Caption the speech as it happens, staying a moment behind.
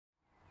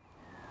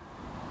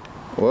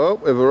Well,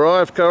 we've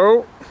arrived,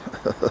 Carol.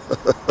 So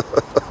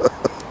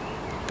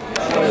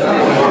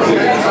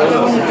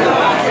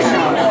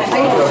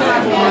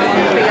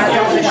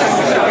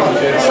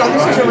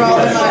this is a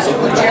rather nice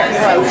little jet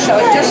road, so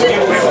it just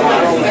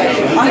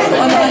I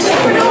thought a nice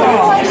little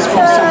prize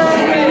for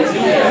something.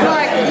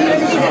 Like, you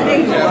need to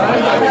think it is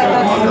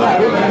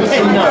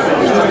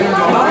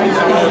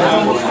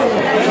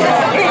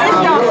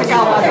not to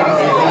go on.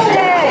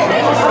 Yeah,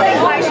 I think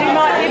actually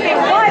might be a bit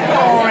wide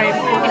for him,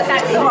 if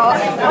that's what.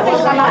 I think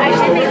I might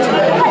actually need to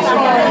look wide for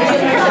him.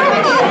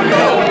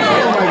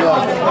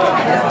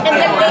 And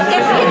then we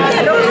get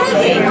it already.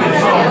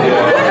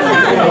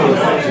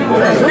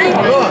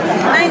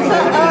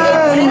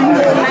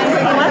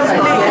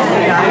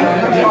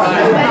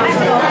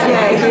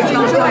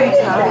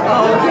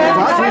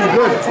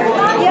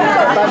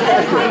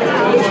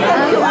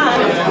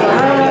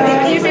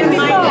 You've been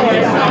before?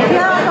 Yeah,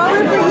 I go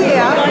every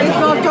year with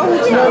my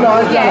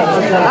daughter.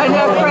 Yeah, I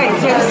know friends,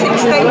 they're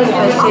 16.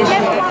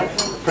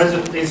 The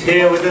President is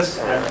here with us,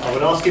 and I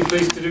would ask you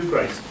please to do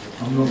grace.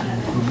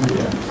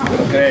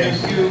 Okay,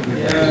 thank you,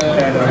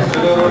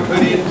 fellow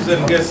Rotarians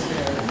and guests.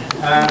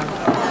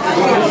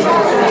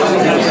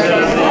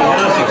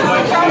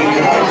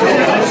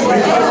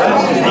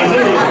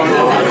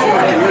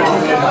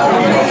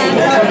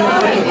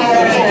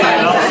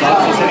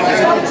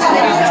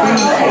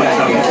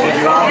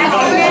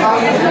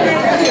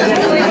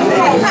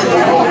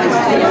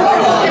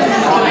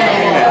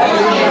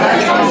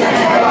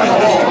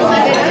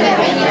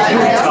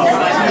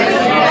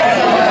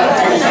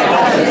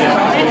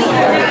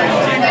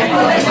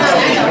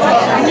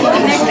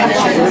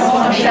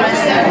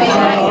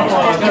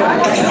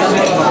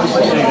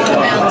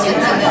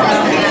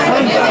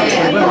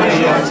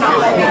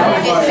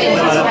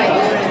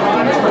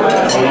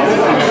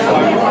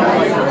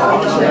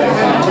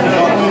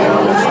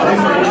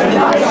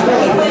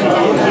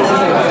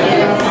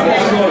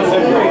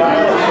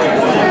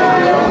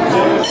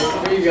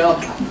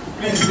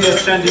 Please be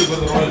standing for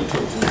the royal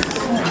toast.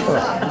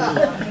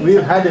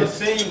 We've had it.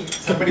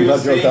 Somebody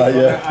was saying,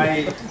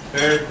 I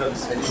heard them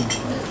say,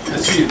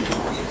 assume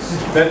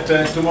that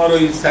tomorrow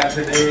is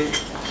Saturday.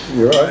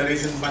 You're right. There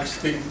isn't much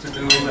things to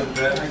do, and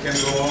I can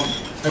go on.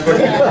 I've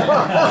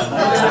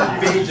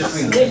got pages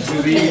to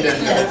read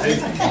and everything.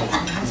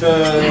 So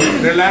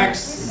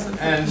relax,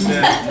 and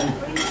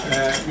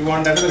you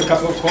want another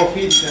cup of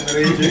coffee, you can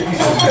arrange it.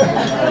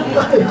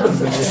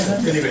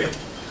 Anyway,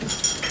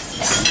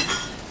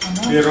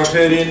 dear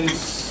Rotarians,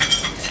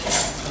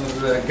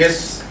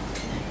 guests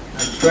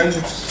and friends,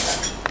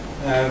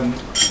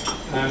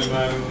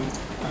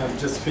 I'm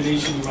just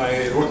finishing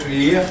my Rotary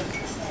year.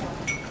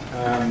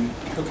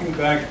 Looking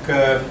back,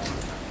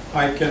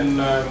 I can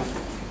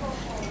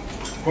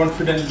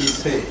confidently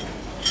say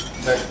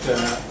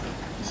that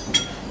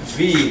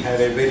we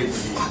had a very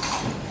good year.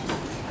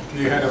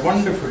 We had a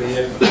wonderful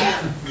year.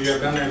 We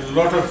have done a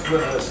lot of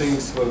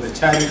things for the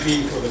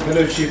charity, for the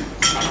fellowship,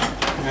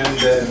 and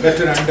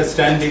better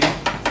understanding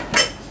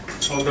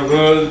of the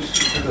world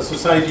and the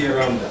society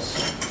around us.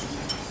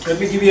 Let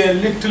me give you a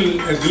little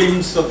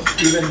glimpse of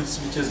events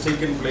which has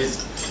taken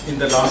place in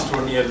the last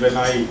 1 year when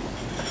I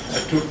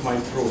took my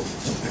throne.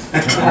 I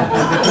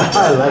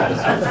like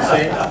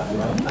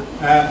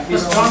this. We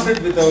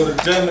started with our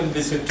German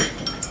visit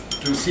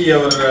to see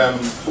our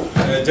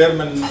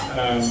German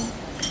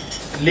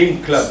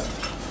link club.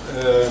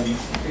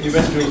 We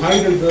went to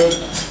Heidelberg.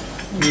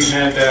 We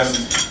had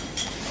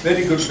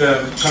very good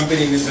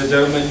company with the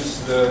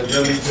Germans, the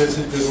German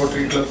president, the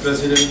Rotary Club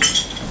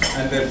president,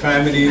 and their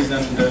families,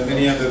 and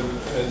many other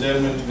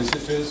German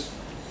visitors.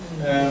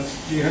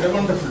 We had a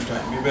wonderful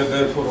time. We were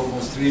there for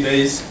almost 3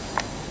 days,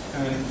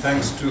 and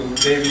thanks to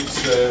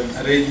David's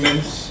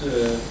arrangements,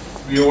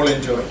 we all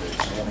enjoyed it.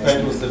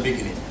 That was the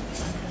beginning.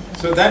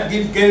 So that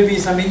gave me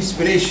some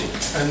inspiration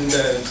and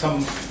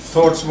some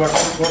thoughts what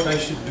I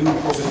should do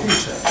for the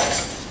future.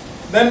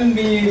 Then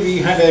we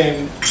had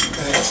a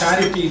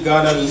charity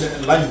gala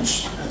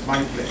lunch at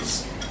my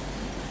place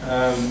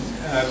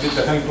with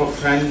the help of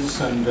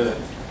friends and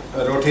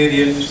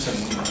Rotarians, and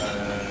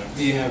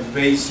we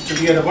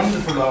had a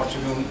wonderful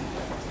afternoon,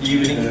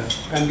 evening,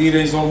 and we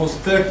raised almost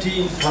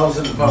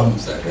 13,000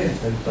 pounds that day.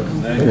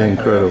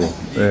 Incredible.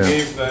 We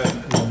gave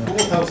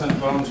 4,000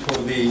 pounds for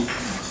the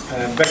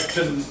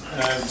Beckton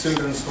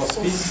Children's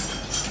Hospice,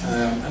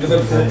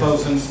 another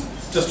 4,000,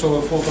 just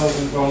over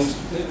 4,000 pounds,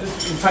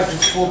 in fact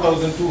it's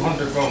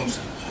 4,200 pounds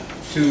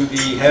to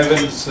the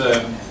Heavens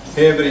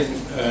Havering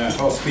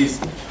Hospice,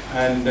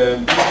 and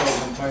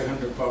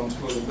 2,500 pounds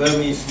for the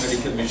Burmese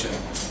Medical Mission.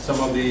 Some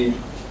of the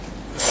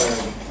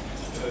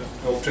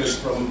doctors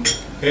from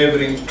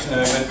Havering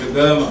went to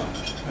Burma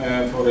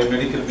for a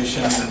medical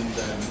mission, and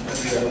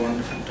we had a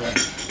wonderful time.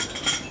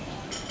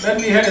 Then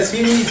we had a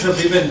series of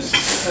events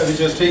which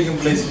was taking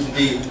place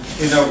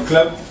in our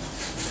club.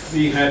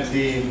 We had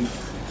the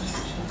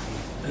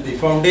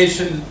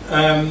foundation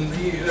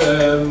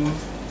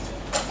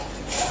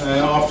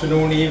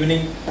afternoon,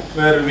 evening,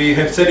 where we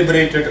have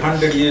celebrated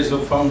 100 years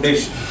of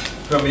foundation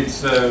from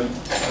its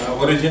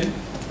origin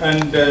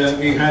and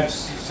we had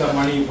some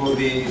money for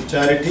the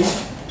charity,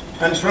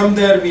 and from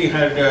there we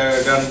had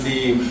done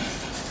the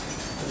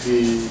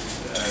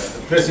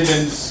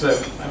president's,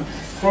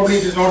 probably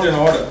it is not in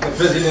order, the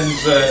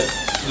president's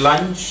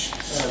lunch.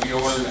 We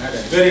all had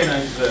a very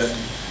nice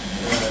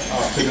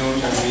afternoon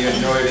and we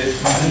enjoyed it.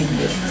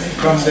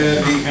 From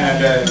there we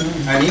had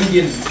an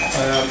Indian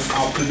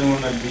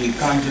afternoon at the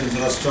Kanchan's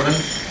restaurant,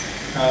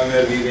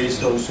 where we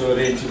raised, also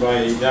arranged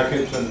by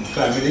Liaquat and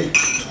family,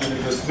 and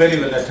it was very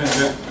well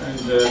attended, and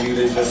we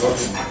raised a lot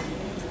of money.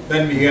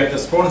 Then we had the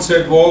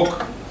sponsored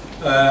walk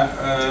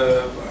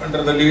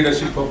under the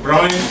leadership of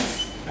Brian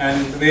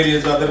and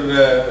various other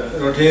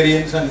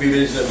Rotarians, and we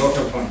raised a lot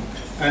of fun.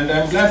 And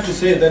I'm glad to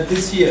say that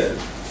this year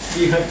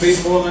we have paid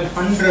more than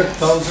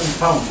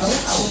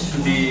 £100,000 to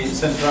the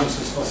St.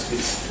 Francis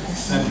Hospice.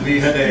 And we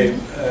had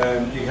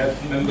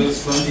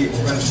members from the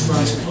St.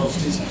 Francis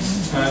Hospice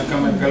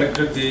come and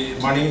collected the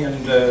money,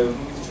 and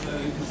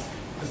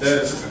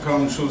their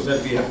account shows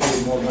that we have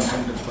paid more than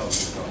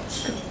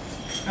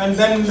 £100,000. And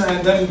then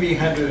we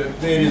had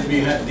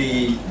we had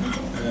the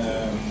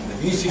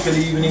musical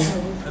evening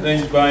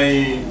arranged by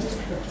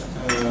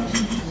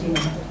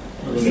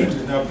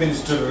the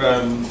Minister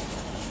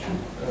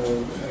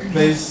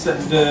place,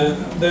 and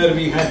there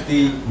we had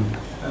the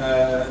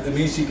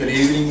musical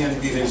evening, and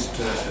we raised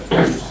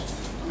funds,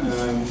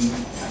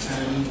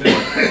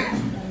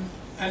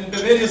 and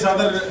various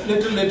other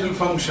little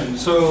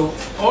functions. So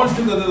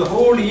altogether, the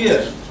whole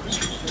year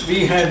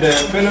we had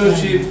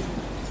fellowship,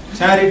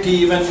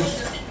 charity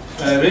events,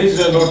 raised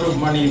a lot of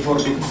money for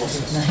big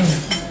causes.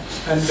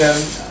 And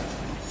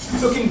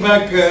looking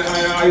back,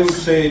 I would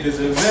say it is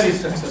a very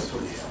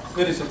successful year,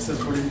 very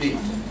successful indeed.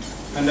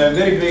 And I'm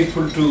very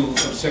grateful to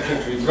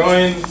Secretary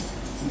Brian,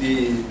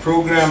 the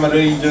program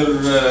arranger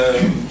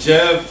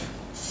Jeff,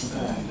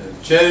 and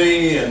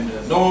Jerry, and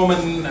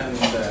Norman, and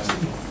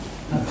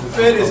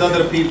various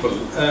other people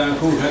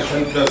who have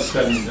helped us.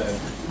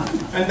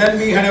 And then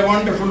we had a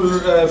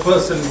wonderful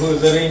person who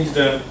has arranged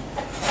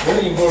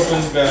very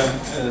important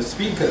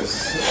speakers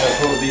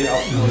for the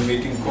afternoon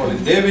meeting,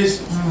 Colin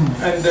Davis,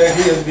 and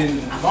he has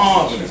been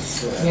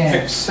marvelous,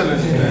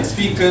 excellent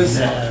speakers.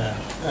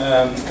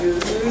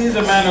 He's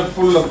a man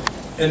full of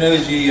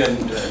energy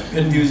and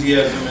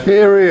enthusiasm.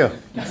 Here.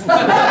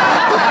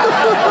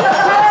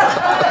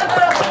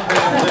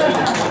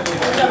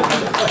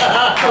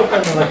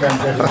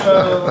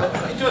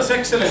 It was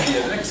excellent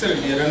year,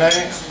 and I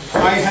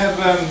have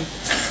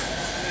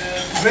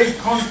great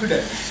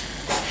confidence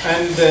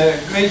and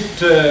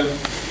great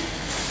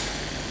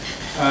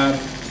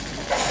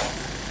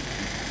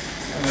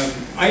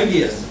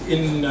ideas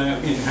in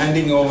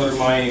handing over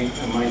my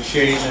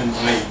chain and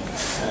my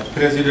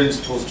president's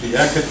post to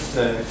Liaquat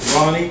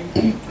Govani,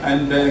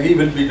 and he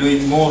will be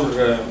doing more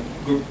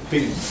good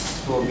things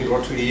for the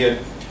Rotary year,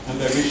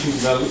 and I wish him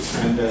well,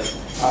 and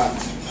I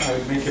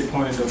will make a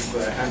point of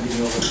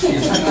handing over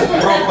his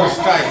proper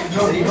style.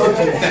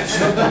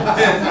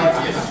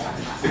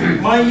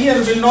 My year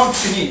will not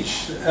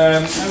finish.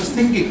 I was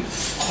thinking,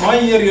 my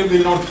year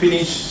will not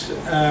finish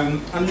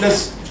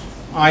unless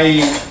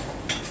I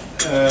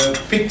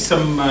pick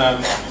some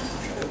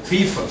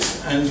people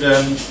and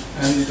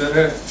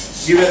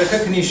give a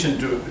recognition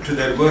to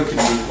their work in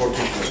the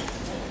Rotary Club.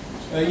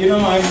 You know,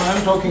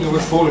 I'm talking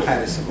about Paul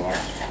Harris Award.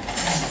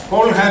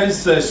 Paul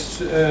Harris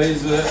is,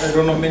 I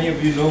don't know, many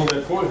of you know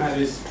that Paul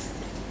Harris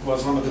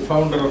was one of the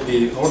founder of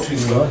the Rotary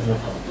Club,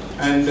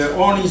 and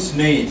on his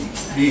name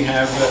they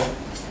have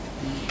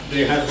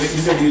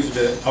introduced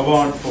an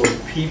award for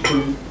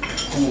people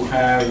who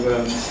have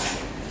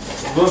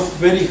worked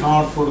very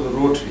hard for the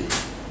Rotary,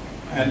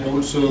 and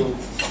also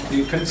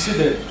they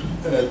considered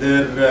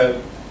their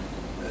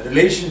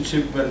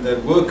relationship and their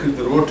work with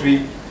the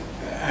Rotary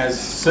as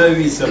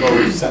service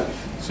above self.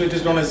 So it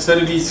is known as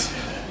service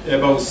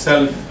above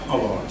self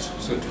award,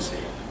 so to say.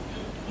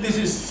 This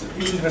is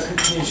in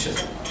recognition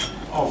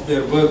of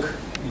their work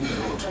in the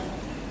Rotary.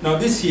 Now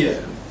this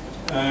year,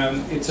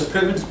 it's a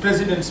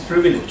president's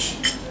privilege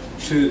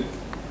to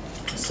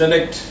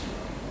select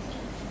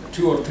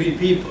 2 or 3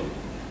 people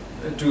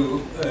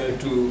to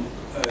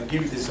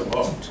give this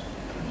award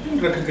in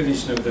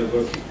recognition of their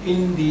work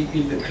in the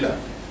club.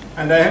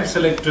 And I have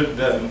selected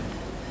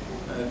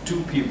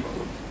 2 people.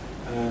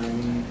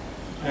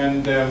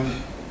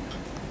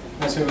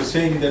 As I was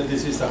saying, that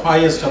this is the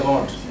highest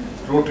award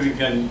Rotary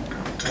can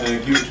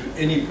give to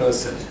any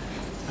person,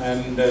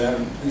 and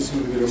this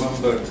will be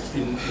remembered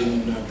in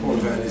Paul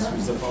Harris, who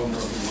is the founder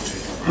of the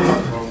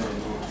Rotary.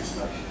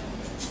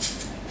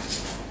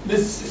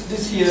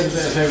 This year,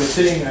 as I was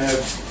saying, I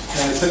have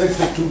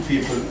selected 2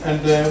 people,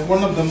 and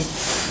one of them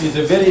is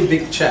a very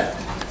big chap,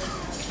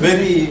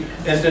 very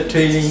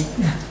entertaining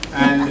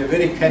and a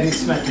very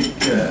charismatic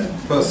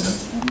person.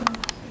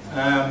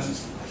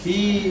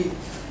 He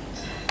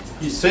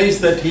says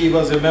that he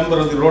was a member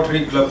of the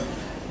Rotary Club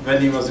when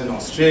he was in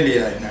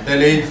Australia, in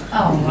Adelaide.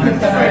 Oh my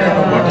God. I don't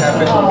know what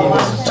happened. He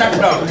was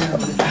chucked out.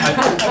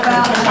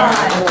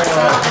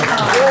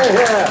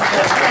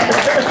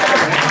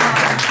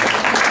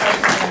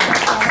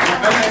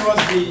 When I was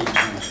the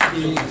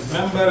the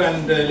member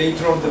and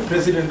later on the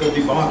president of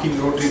the Barking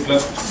Rotary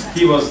Club.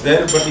 He was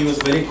there, but he was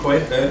very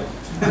quiet there.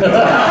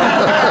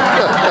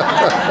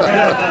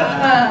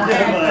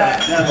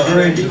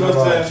 He was,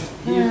 I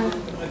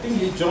think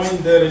he joined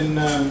there in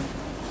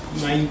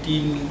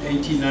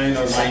 1989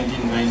 or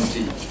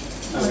 1990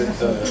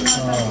 with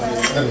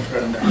my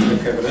friend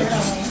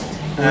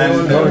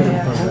and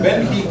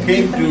when he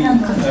came to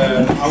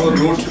our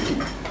Rotary,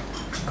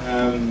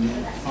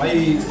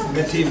 I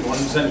met him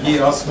once and he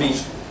asked me,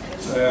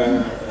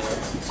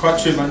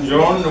 Kochim and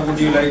John, would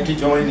you like to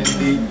join in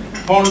the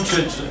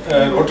Hornchurch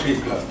Rotary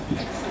Club?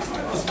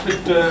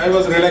 I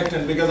was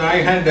reluctant because I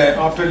had,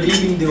 after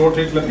leaving the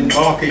Rotary Club in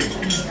Barking,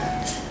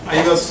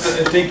 I was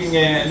taking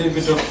a little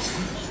bit of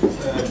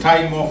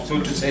time off,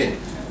 so to say.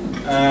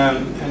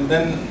 And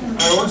then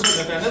I also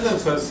met another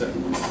person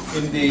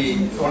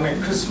in on a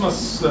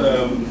Christmas,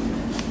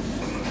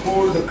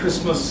 whole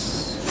Christmas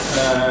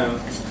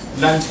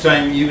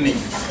lunchtime evening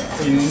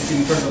in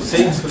front of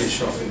Sainsbury's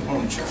shop in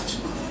Hornchurch.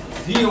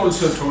 He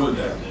also told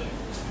that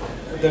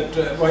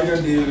why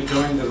don't you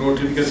join the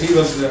Rotary, because he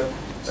was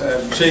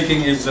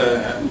shaking his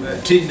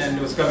tin and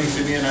was coming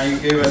to me and I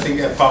gave, I think,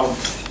 £1.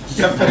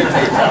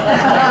 Definitely.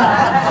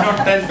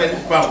 Not 10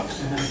 pence, £1.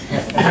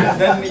 And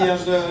then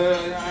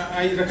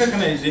I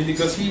recognized him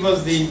because he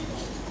was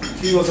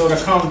our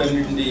accountant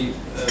in the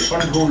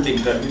fund holding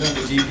term, the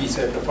GP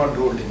said the fund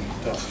holding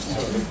term.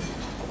 So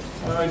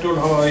I told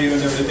how are you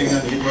and everything,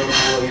 and he told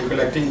who are you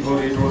collecting for,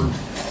 he told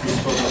he's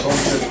for the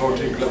Hornchurch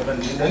Rotary Club,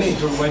 and then he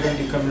told why don't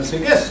you come as a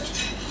guest.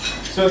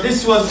 So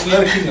this was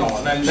lurking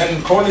on, and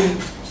then Colin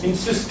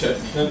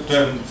insisted that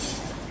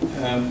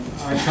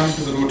I come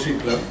to the Rotary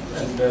Club,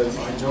 and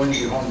I joined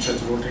the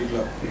Hornchurch Rotary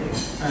Club.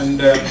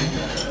 And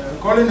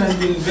Colin has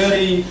been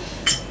very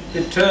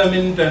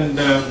determined and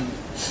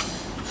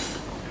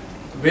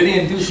very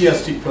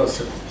enthusiastic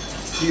person.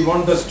 He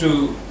wants us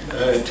to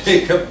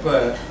take up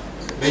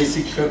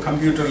basic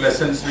computer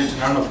lessons which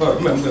none of our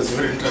members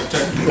were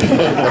interested in.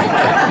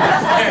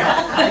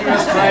 He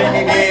was trying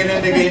again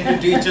and again to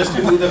teach us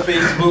to do the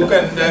Facebook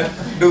and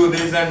do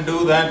this and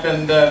do that,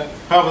 and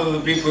half of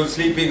the people were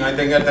sleeping, I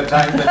think, at the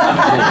time. That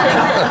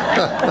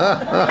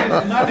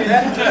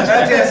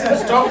hasn't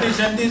stopped his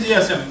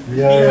enthusiasm.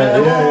 He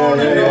went on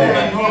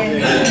and on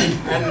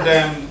and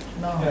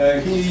on.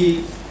 And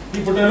he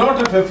put a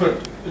lot of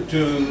effort to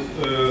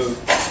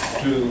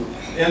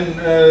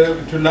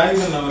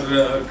liven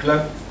our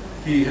club.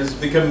 He has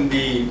become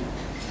the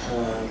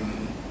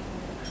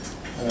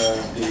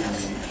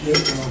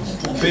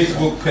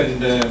Facebook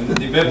and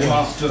the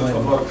webmaster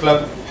of our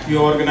club. He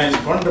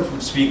organized wonderful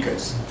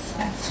speakers.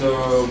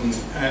 So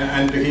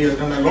and he has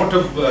done a lot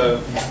of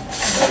work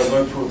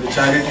for the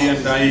charity,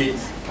 and I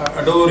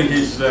adore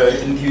his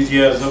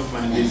enthusiasm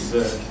and his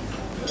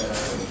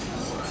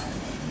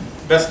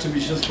best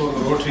wishes for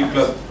the Rotary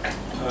Club.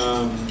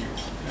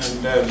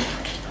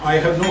 I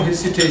have no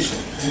hesitation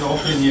in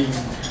offering him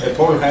a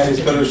Paul Harris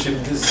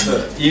Fellowship this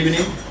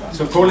evening.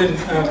 So Colin,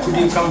 could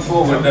you come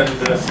forward and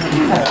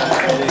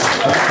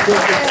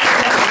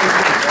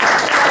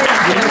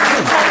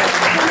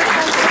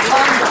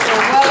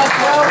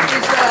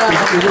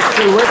Is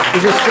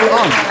it still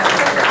on?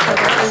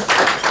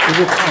 Is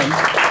it on?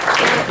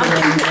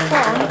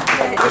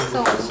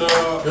 So,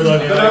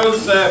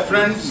 fellows,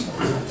 friends,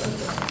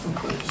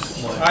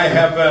 I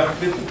have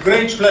with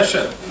great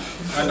pleasure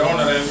and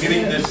honor I am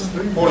giving this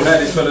Paul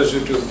Harris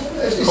Fellowship to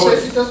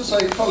It doesn't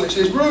say Paul, it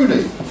says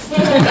Rooney.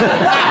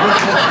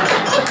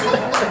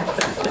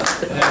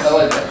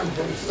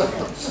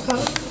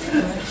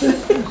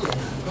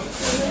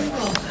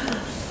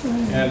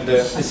 And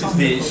this is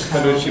the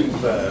fellowship.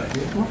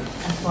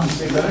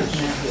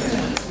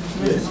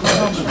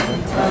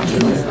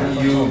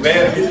 You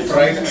wear with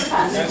pride and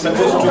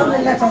supposed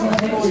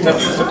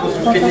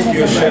to fit into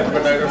your shirt,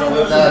 but I don't know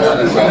whether.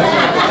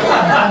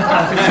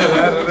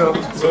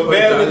 So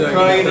wear with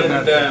pride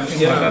and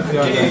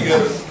continue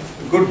your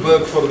good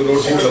work for the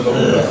Rotary Club of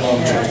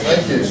Hornchurch.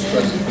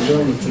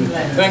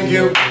 Thank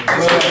you.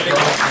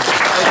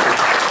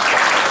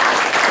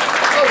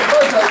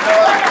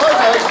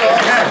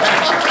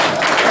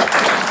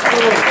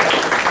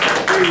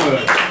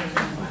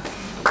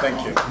 Thank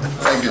you.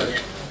 Thank you.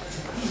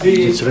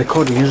 It's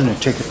recording, isn't it?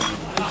 Check it.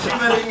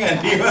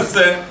 And he was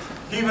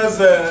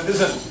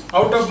listen,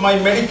 out of my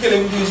medical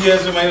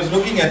enthusiasm, I was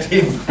looking at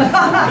him.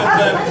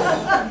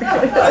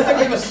 I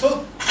think he was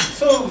so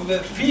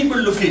feeble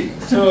looking.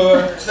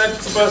 So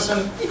that's the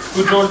person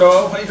who told,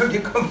 oh, why don't you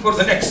come for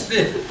the next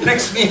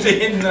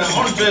meeting in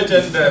Hornchurch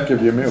and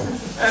give you a meal.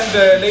 And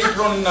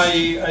later on,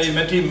 I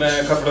met him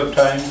a couple of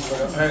times.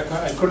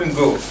 I couldn't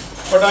go.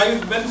 But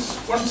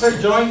once I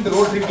joined the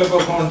Rotary Club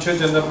of Hornchurch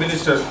and the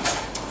minister,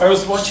 I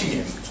was watching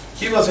him.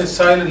 He was a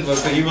silent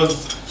worker. He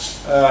was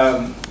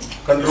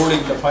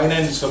controlling the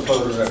finance of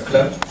our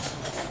club.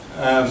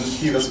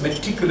 He was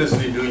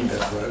meticulously doing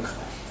that work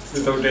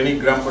without any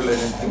grumble or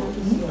anything.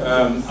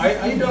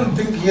 I don't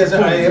think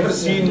I ever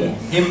seen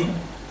him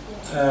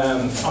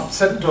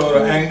upset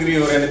or angry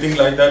or anything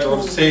like that,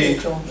 or say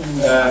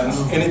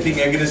anything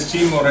against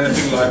him or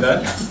anything like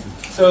that.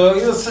 So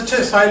he was such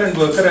a silent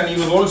worker, and he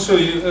was also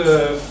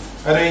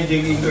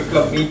arranging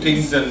inter-club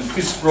meetings and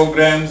quiz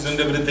programs and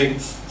everything.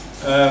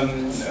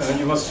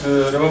 You must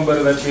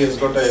remember that he has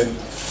got a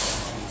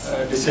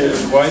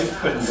disabled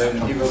wife, and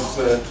then he was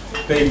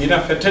paying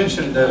enough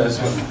attention there as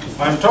well.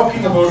 I'm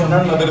talking about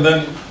none other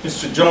than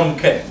Mr. John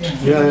Kent.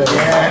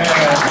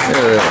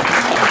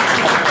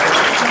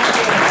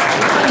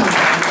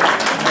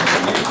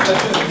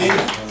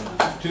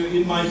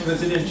 In my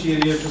presidency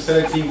area to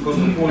select him for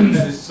the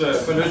Holiness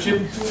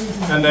Fellowship,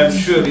 and I'm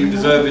sure he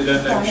deserves it,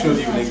 and I'm sure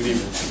he will agree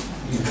with me.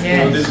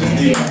 So this is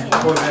the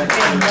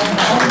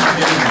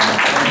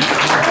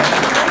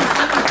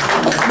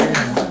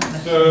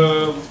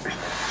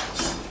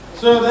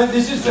So then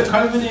this is the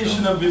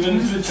culmination of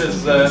events which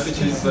has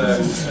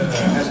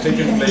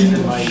taken place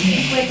in my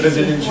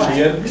presidential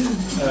year.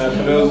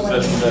 Fellows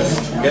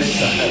and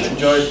guests, I have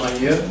enjoyed my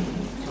year.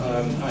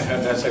 I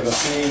had, as I was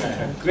saying, I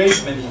had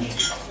great many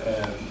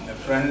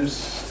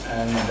friends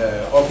and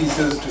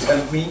officers to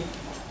help me,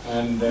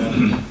 and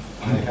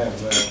I have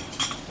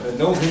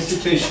no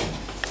hesitation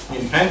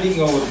in handing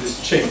over this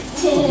chain.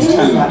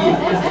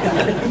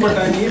 But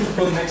I need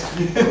for next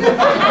week.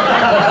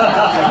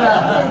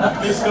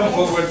 Please come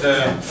forward,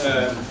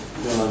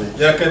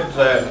 Liaquat.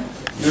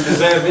 You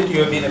deserve it. You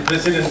have been a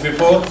president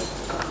before.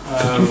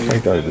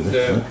 Take over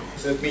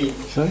this. Let me.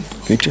 Sorry?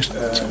 Can you just...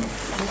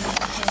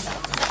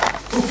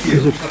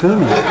 Is it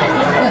filming?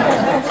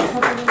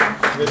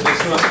 With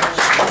this one.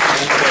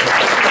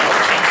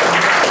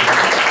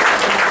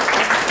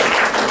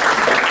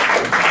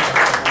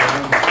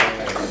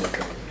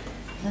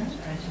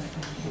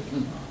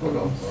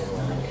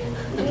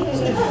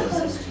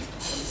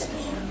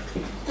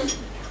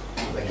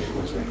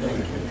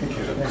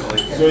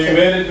 So you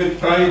wear it with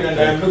pride, and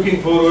I am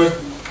looking forward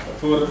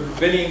for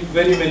very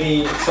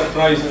many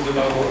surprises in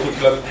our Rotary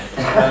Club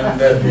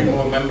and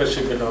more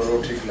membership in our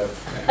Rotary Club.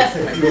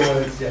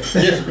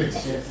 Yes,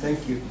 please. Yes,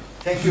 thank you.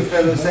 Thank you,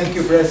 fellows. Thank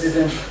you,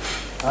 President.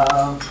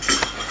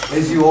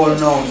 As you all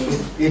know,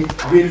 it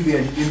will be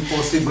an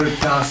impossible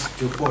task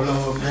to follow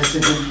our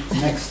President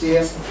next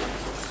year.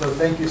 So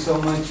thank you so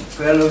much,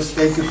 fellows.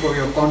 Thank you for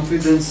your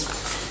confidence.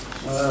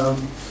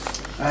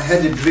 I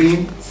had a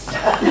dream.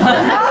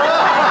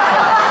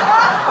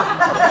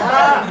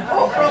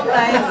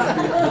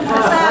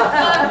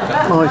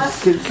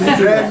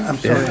 I'm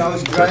sorry. I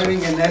was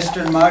driving an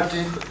Aston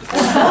Martin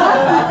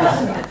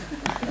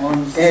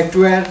on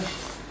A12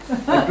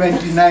 at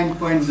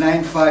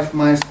 29.95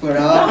 miles per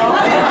hour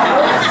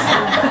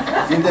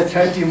in the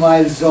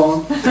 30-mile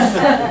zone,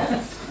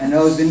 and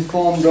I was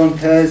informed on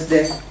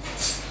Thursday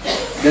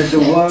that the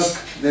work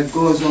that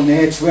goes on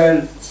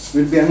A12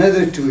 will be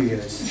another 2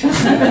 years.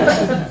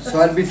 So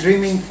I'll be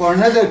dreaming for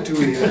another 2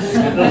 years.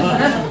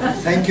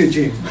 Thank you,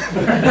 Jim.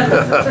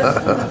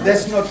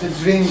 That's not the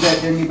dream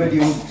that anybody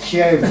would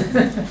share with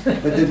me.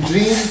 But the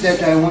dream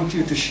that I want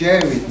you to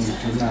share with me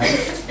tonight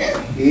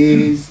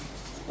is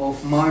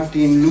of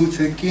Martin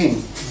Luther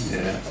King.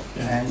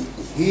 And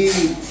he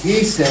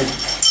said,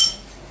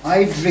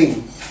 I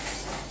dream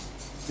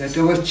that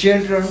our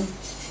children,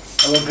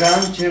 our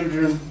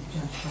grandchildren,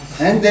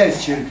 and their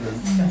children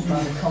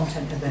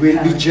will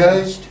be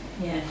judged,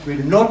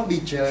 will not be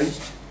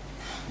judged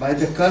by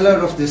the color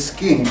of the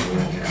skin,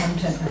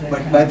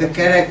 but by the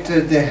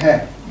character they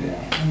have.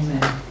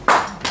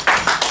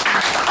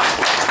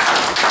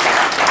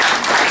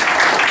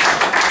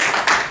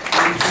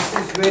 And this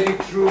is very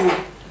true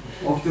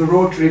of the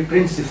Rotary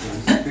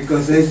principles,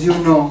 because as you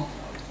know,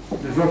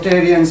 the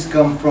Rotarians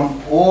come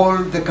from all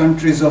the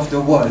countries of the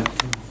world,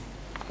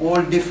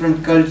 all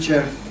different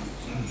culture,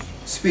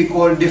 speak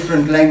all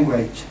different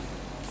language,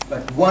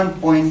 but one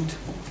point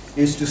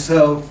is to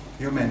serve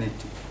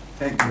humanity.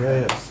 Thank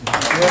you.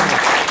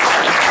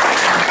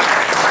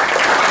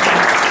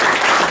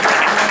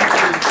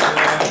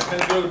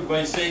 Conclude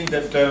by saying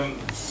that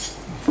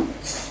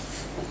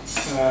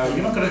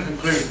you're not going to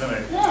conclude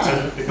tonight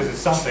because it's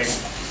something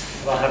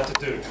that I have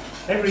to do.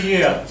 Every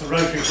year, the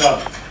Rotary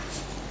Club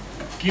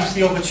gives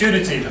the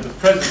opportunity for the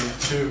President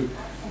to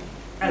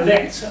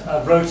elect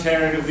a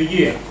Rotarian of the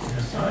Year.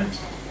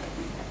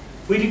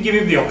 We didn't give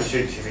him the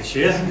opportunity this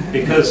year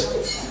because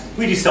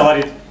we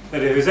decided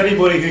that if there's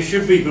anybody who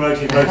should be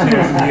Rotarian of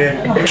the Year,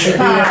 it should be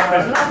our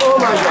President. Oh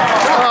my God!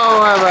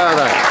 Oh, how about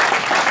that?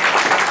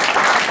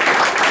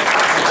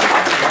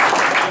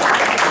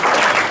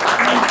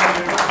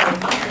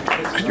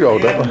 You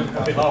hold up. On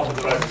behalf of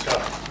the Rotary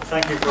Club,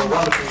 thank you for a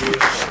wonderful year.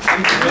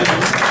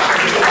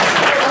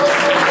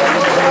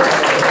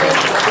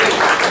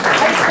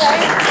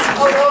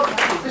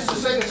 Mr.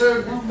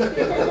 Secretary.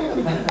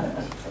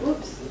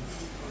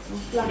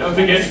 Don't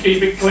forget to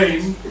keep it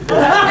clean.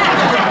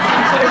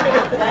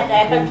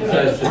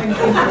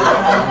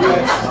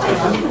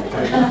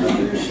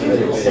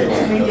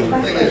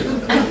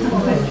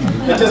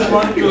 I just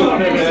want to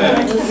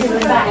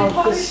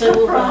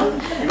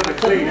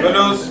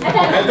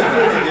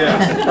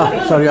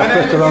Sorry, I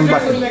pressed the wrong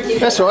button.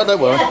 That's all right, don't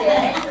worry.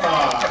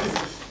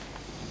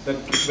 that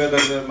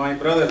whether my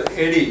brother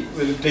Eddie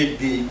will take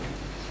the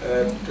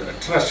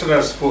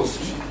treasurer's post.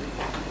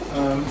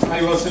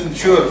 I wasn't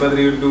sure whether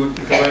he would do it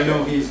because I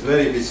know he's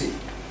very busy.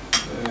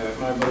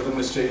 My brother,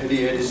 Mr.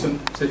 Eddie Edison,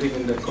 sitting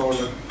in the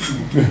corner,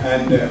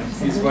 and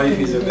his wife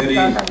is a very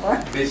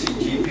busy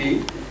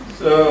GP.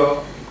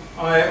 So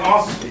I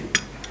asked him,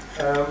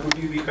 would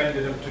you be kind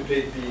enough to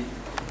take the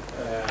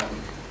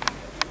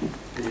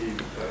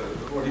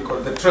what do you call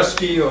it, the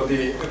trustee or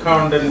the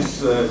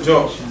accountant's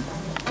job?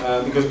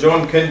 Because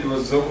John Kent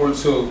was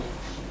also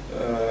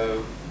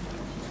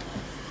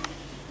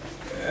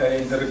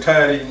in the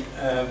retiring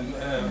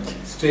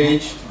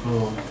stage.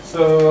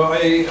 So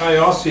I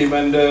asked him,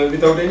 and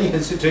without any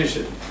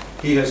hesitation,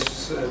 he has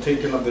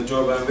taken up the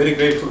job. I'm very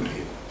grateful to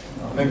him.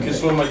 Thank you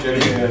so much,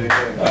 Eddie.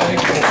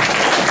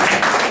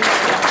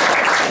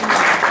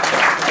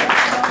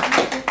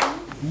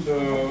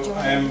 So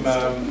I'm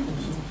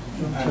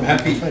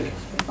happy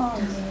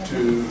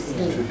to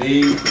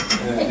leave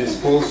this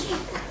post,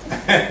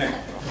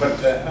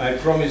 but I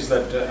promise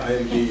that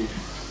I'll be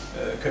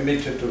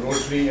committed to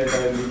Rotary, and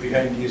I'll be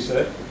behind you,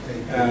 sir,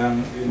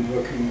 in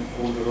working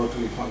all the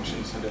Rotary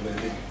functions and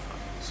everything.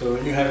 So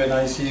you have a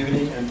nice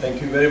evening, and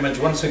thank you very much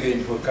once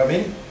again for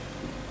coming.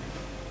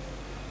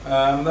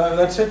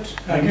 That's it.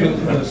 Thank you.